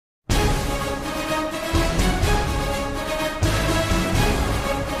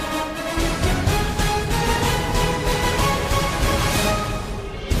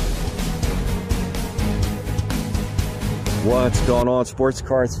What's going on, sports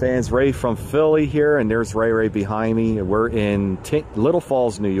cars fans? Ray from Philly here, and there's RayRay behind me. We're in Little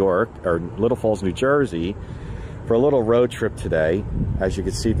Falls, New York, or Little Falls, New Jersey, for a little road trip today. As you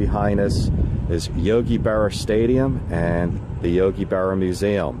can see behind us is Yogi Berra Stadium and the Yogi Berra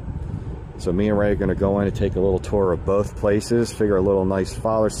Museum. So me and Ray are going to go in and take a little tour of both places. Figure a little nice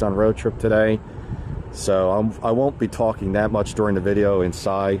father-son road trip today. So I won't be talking that much during the video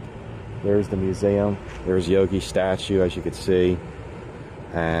inside. There's the museum. There's Yogi's statue, as you can see.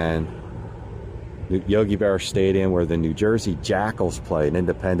 And the Yogi Berra Stadium, where the New Jersey Jackals play an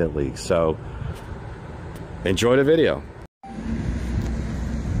independent league. So enjoy the video.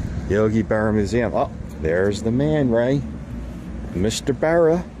 Yogi Berra Museum. Oh, there's the man, Ray. Mr.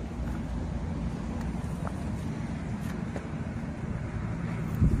 Berra.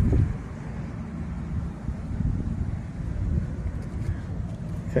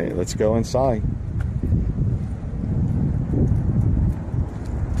 Okay, let's go inside.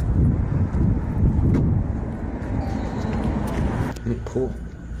 Cool.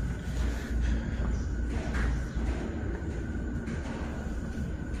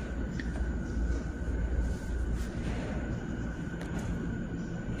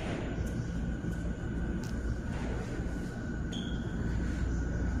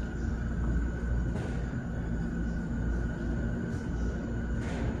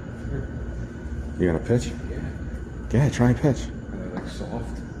 You gonna pitch? Yeah, try and pitch. Like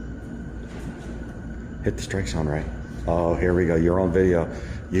soft. Hit the strike zone, Ray. Oh, here we go. You're on video.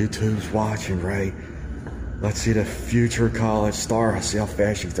 YouTube's watching, Ray. Let's see the future college star. See how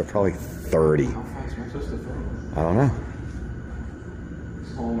fast you can throw. Probably 30. How fast am I supposed to throw? I don't know.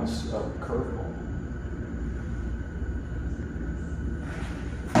 It's almost a curveball.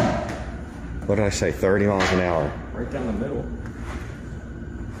 What did I say? 30 miles an hour. Right down the middle.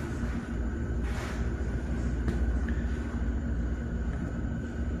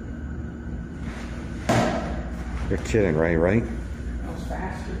 You're kidding, Ray, right? That was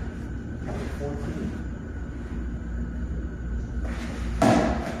faster. That was 14.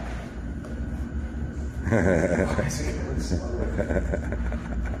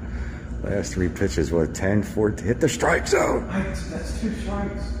 Last three pitches, what, 10, 14? Hit the strike zone. That's 2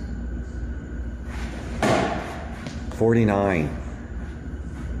 strikes. 49.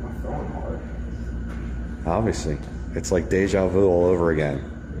 I'm throwing hard. Obviously. It's like deja vu all over again.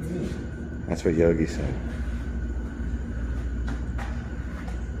 That's what Yogi said.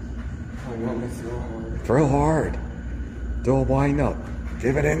 Oh, you want me to throw hard? Throw hard. Do a wind-up.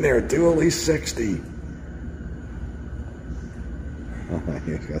 Give it in there. Do at least 60. Oh,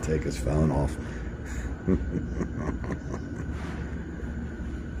 he's got to take his phone off.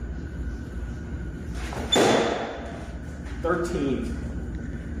 13.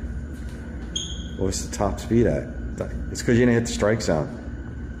 What's the top speed at? It's because you didn't hit the strike zone.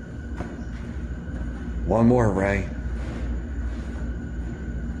 One more, Ray.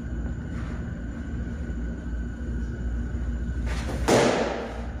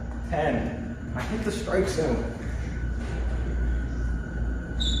 I hit the strike zone.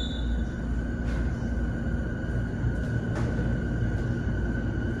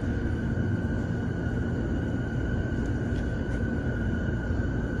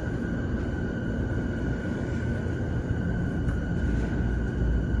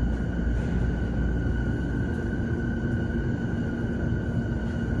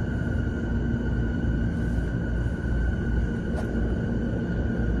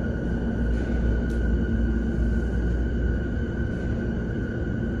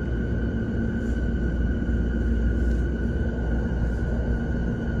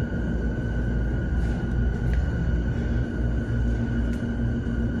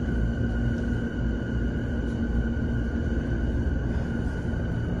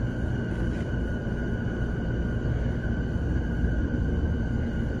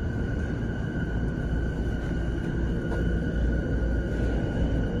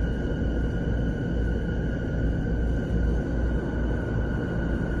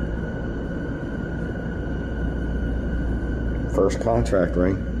 First contract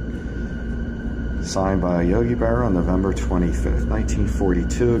ring. Signed by Yogi Berra on November 25th,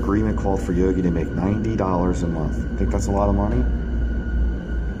 1942. Agreement called for Yogi to make $90 a month. Think that's a lot of money?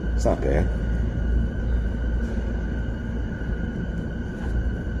 It's not bad.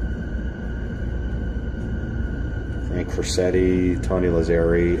 Frank Corsetti, Tony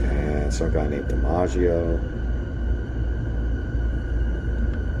Lazzari, and some guy named DiMaggio.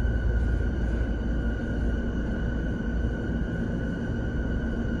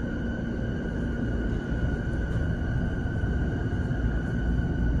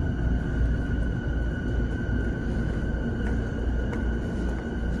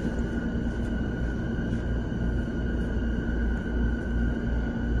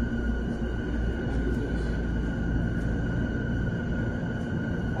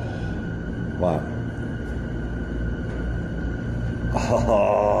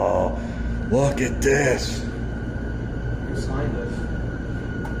 Oh, look at this. Who signed this?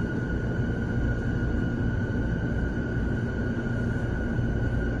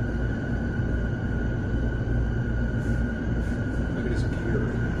 Look at his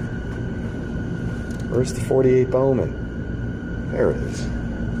beard. Where's the 48 Bowman? There it is.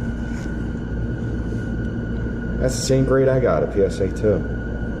 That's the same grade I got at PSA 2.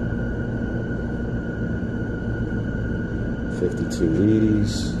 52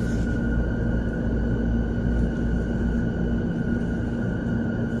 Wheaties.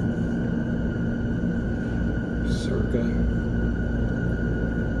 Circa.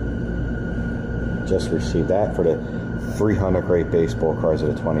 Just received that for the 300 Great Baseball Cards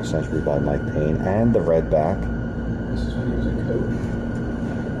of the 20th Century by Mike Payne, and the red back. This is when he was a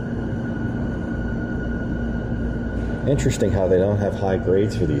coach. Interesting how they don't have high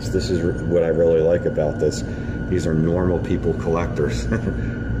grades for these. This is what I really like about this. These are normal people collectors. I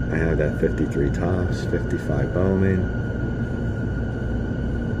have that 53 Topps, 55 Bowman.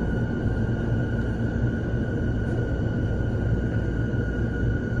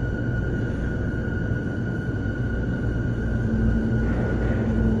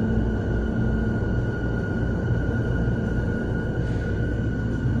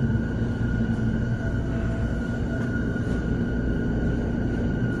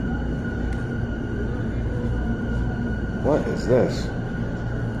 What is this?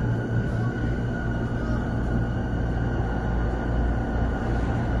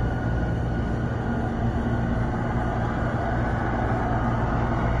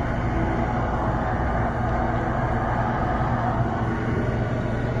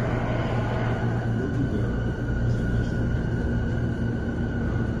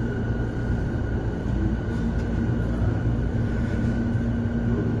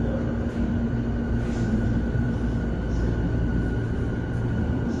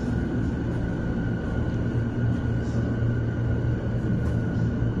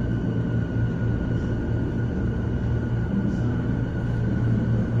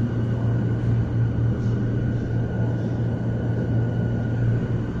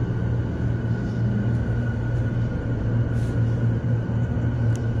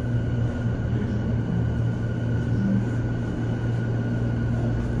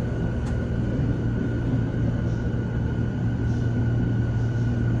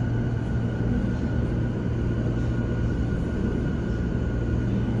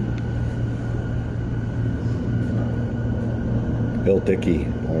 Bill Dickey,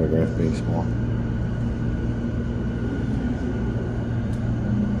 autographed baseball.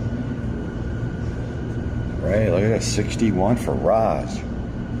 Right, look at that 61 for Raj.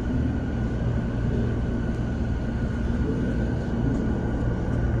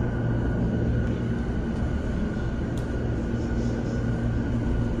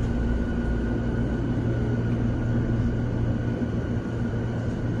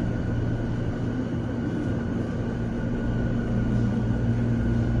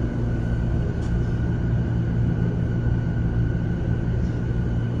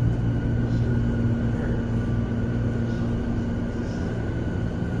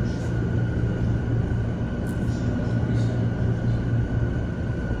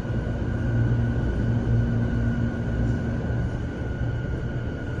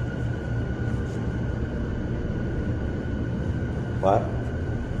 What?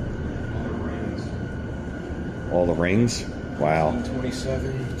 All the rings. All the rings? Wow.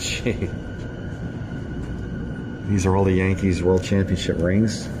 27. Gee. These are all the Yankees World Championship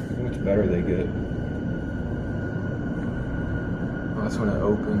rings. How much better they get. Oh, that's when it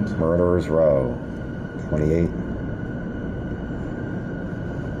opened. Murderers Row, 28.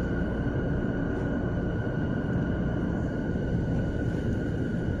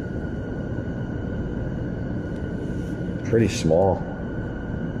 Pretty small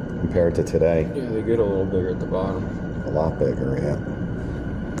compared to today. Yeah, they get a little bigger at the bottom. A lot bigger, yeah.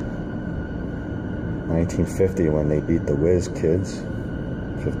 1950 when they beat the Whiz Kids.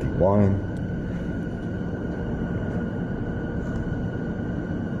 51.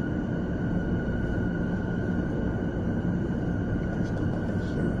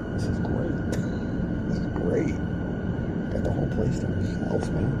 This is great. This is great. Got the whole place to themselves,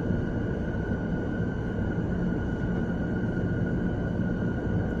 man.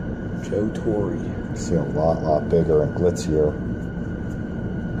 Joe Torre. See a lot bigger and glitzier.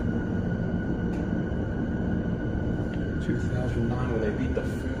 2009 when they beat the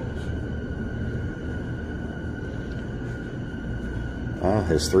Phils. Ah,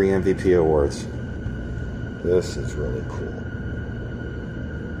 his 3 MVP awards. This is really cool.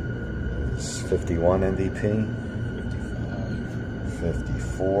 It's 51 MVP. 55.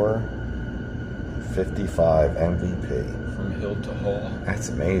 54, 55 MVP. From hill to hall. That's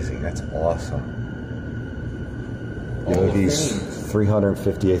amazing. That's awesome. Hall of Yogi's Fame.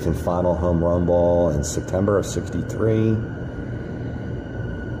 358th and final home run ball in September of '63.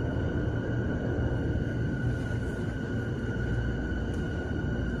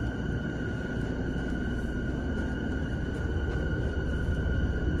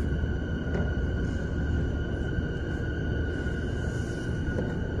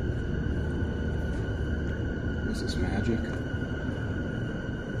 Is this magic?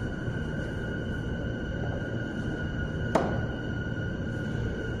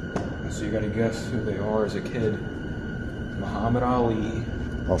 So you gotta guess who they are as a kid. Muhammad Ali.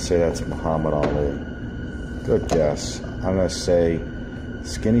 I'll say that's Muhammad Ali. Good guess. I'm going to say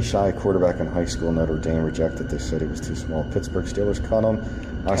skinny, shy quarterback in high school. Notre Dame rejected. They said he was too small. Pittsburgh Steelers cut him.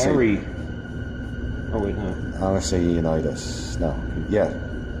 Harry. Oh wait, no. I'm going to say Unitas. No. Yeah.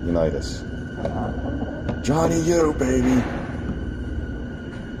 Unitas. Johnny U, baby.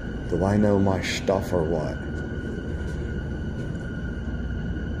 Do I know my stuff or what?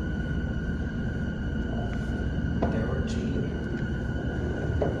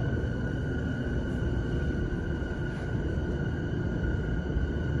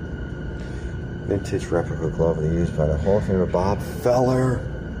 Vintage replica glove used by the Hall of Famer Bob Feller.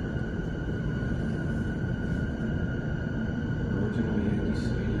 Original Yankee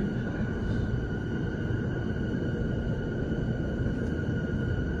Stadium players.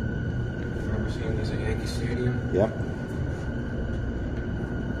 Remember seeing these at Yankee Stadium? Yep.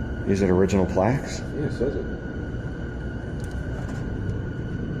 These are original plaques? Yeah, it says it.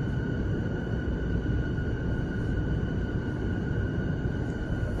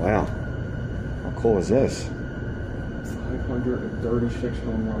 Wow. How cool is this? 536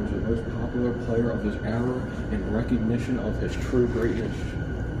 home runs, the most popular player of his era in recognition of his true greatness.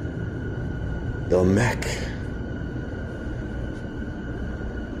 The Mech.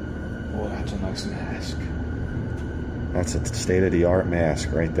 Oh, that's a nice mask. That's a state-of-the-art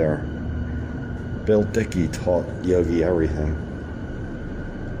mask right there. Bill Dickey taught Yogi everything.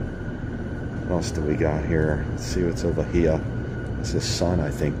 What else do we got here? Let's see what's over here. It's his son, I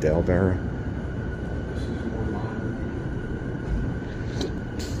think, Dale Berra. This is more modern.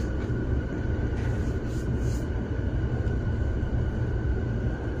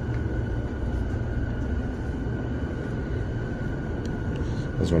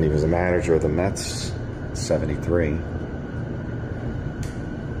 That was when he was a manager of the Mets, '73.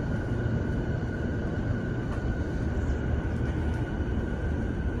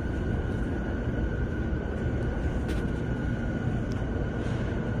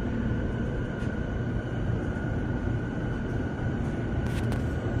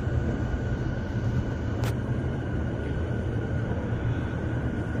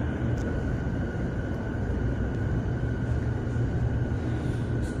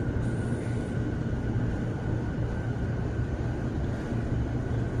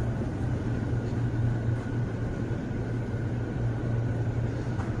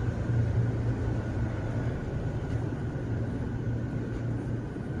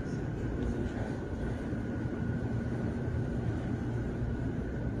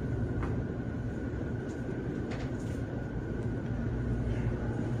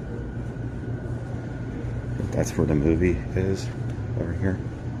 That's where the movie is, over here.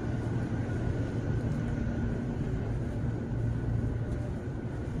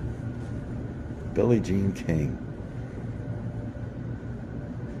 Billie Jean King.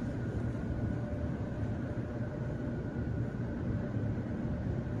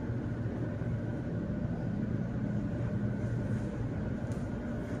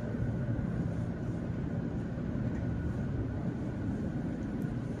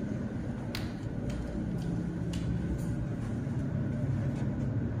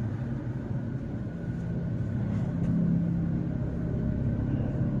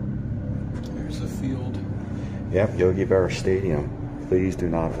 There's a field. Yep, Yogi Berra Stadium. Please do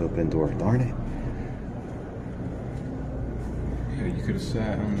not open door. Darn it. Yeah, you could have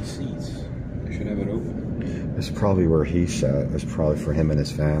sat on the seats. They should have it open. This is probably where he sat. It's probably for him and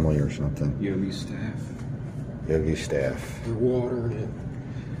his family or something. Yogi staff. Yogi staff. They're watering it.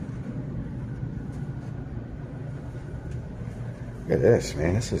 Look at this,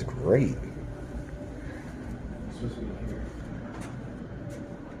 man. This is great. It's supposed to be here.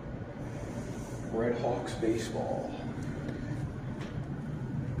 Red Hawks baseball.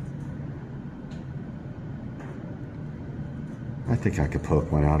 I think I could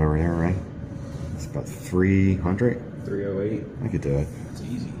poke one out over there, right? It's about 300. 308. I could do it. It's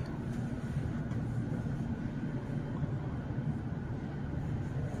easy.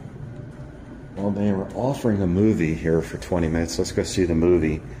 Well, they were offering a movie here for 20 minutes. Let's go see the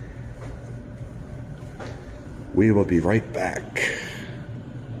movie. We will be right back.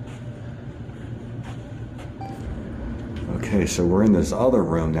 Okay, so we're in this other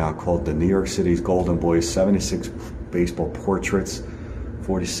room now called the New York City's Golden Boys 76 Baseball Portraits,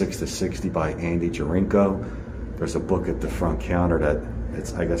 46 to 60 by Andy Jarinko. There's a book at the front counter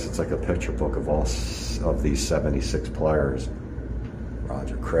that I guess it's like a picture book of all of these 76 players.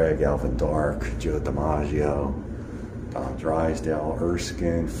 Roger Craig, Alvin Dark, Joe DiMaggio, Don Drysdale,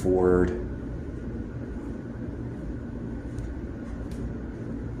 Erskine, Ford.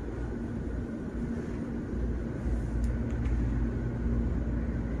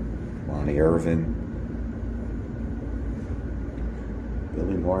 Lonnie Irvin,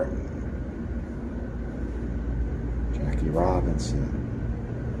 Billy Martin, Jackie Robinson,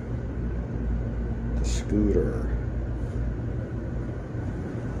 the Scooter.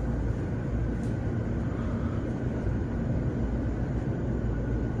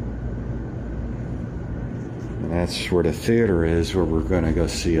 And that's where the theater is, where we're going to go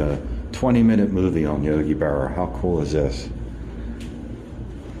see a 20-minute movie on Yogi Berra. How cool is this?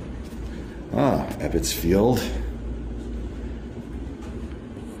 Ah, Ebbets Field.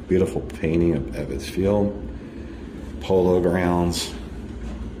 Beautiful painting of Ebbets Field. Polo grounds.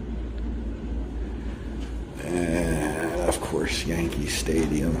 And, of course, Yankee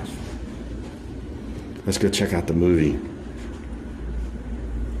Stadium. Let's go check out the movie.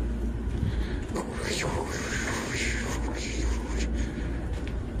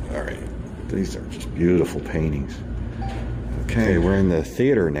 All right, these are just beautiful paintings. Okay, we're in the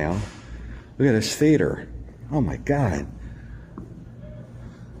theater now. Look at this theater. Oh my God.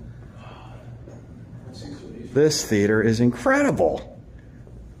 This theater is incredible.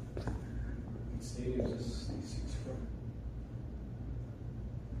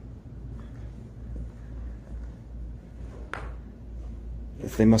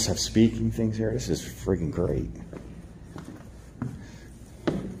 If they must have speaking things here, this is freaking great.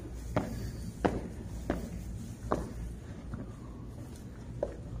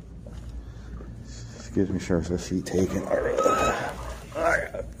 Excuse me, sir, is the seat taken? All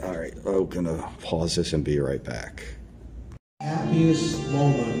right, I'm gonna pause this and be right back. Happiest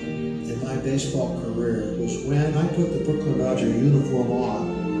moment in my baseball career was when I put the Brooklyn Dodger uniform on.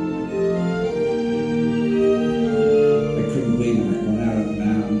 I couldn't believe it. I went out on the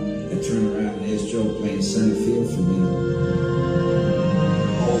mound, I turned around and there's Joe playing center field for me.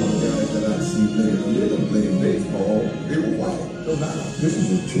 All the guys that I see playing baseball, they were white. So now, this is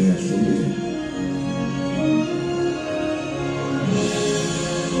a chance for me.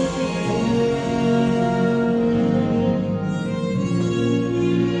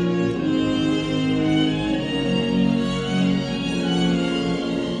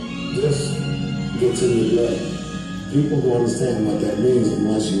 Gets in your blood. People don't understand what that means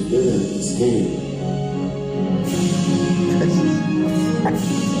unless you've been in this game.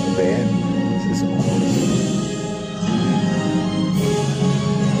 Man, this is awesome.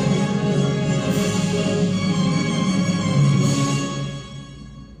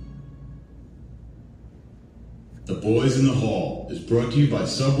 The Boys in the Hall is brought to you by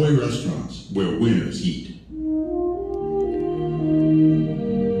Subway Restaurants, where winners eat.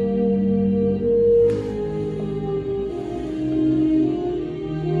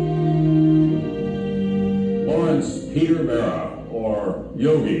 Peter Berra, or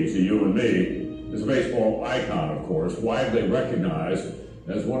Yogi to you and me, is a baseball icon, of course, widely recognized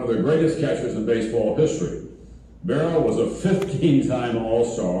as one of the greatest catchers in baseball history. Berra was a 15-time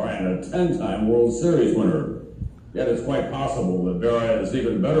All-Star and a 10-time World Series winner. Yet it's quite possible that Berra is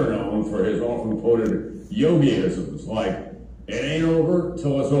even better known for his often quoted Yogiisms like, "It ain't over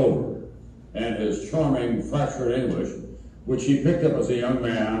till it's over," and his charming fractured English, which he picked up as a young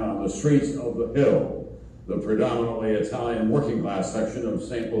man on the streets of the Hill, the predominantly Italian working class section of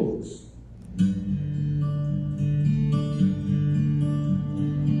St. Louis.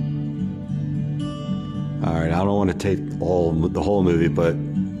 All right, I don't want to take the whole movie, but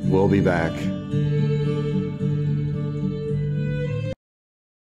we'll be back.